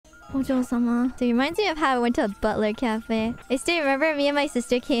Ojou-sama. So it reminds me of how I went to a butler cafe. I still remember me and my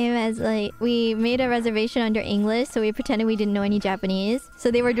sister came as like... We made a reservation under English, so we pretended we didn't know any Japanese.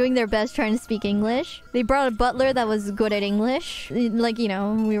 So they were doing their best trying to speak English. They brought a butler that was good at English. Like, you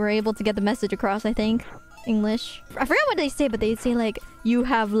know, we were able to get the message across, I think. English. I forgot what they say, but they say like, "You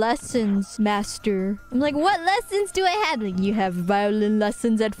have lessons, master." I'm like, what lessons do I have? Like, you have violin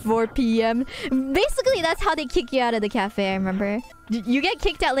lessons at 4 p.m. Basically, that's how they kick you out of the cafe, I remember. You get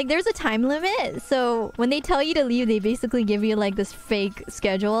kicked out. Like, there's a time limit. So when they tell you to leave, they basically give you like this fake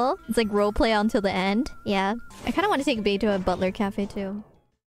schedule. It's like roleplay until the end. Yeah. I kind of want to take Bae to a butler cafe too.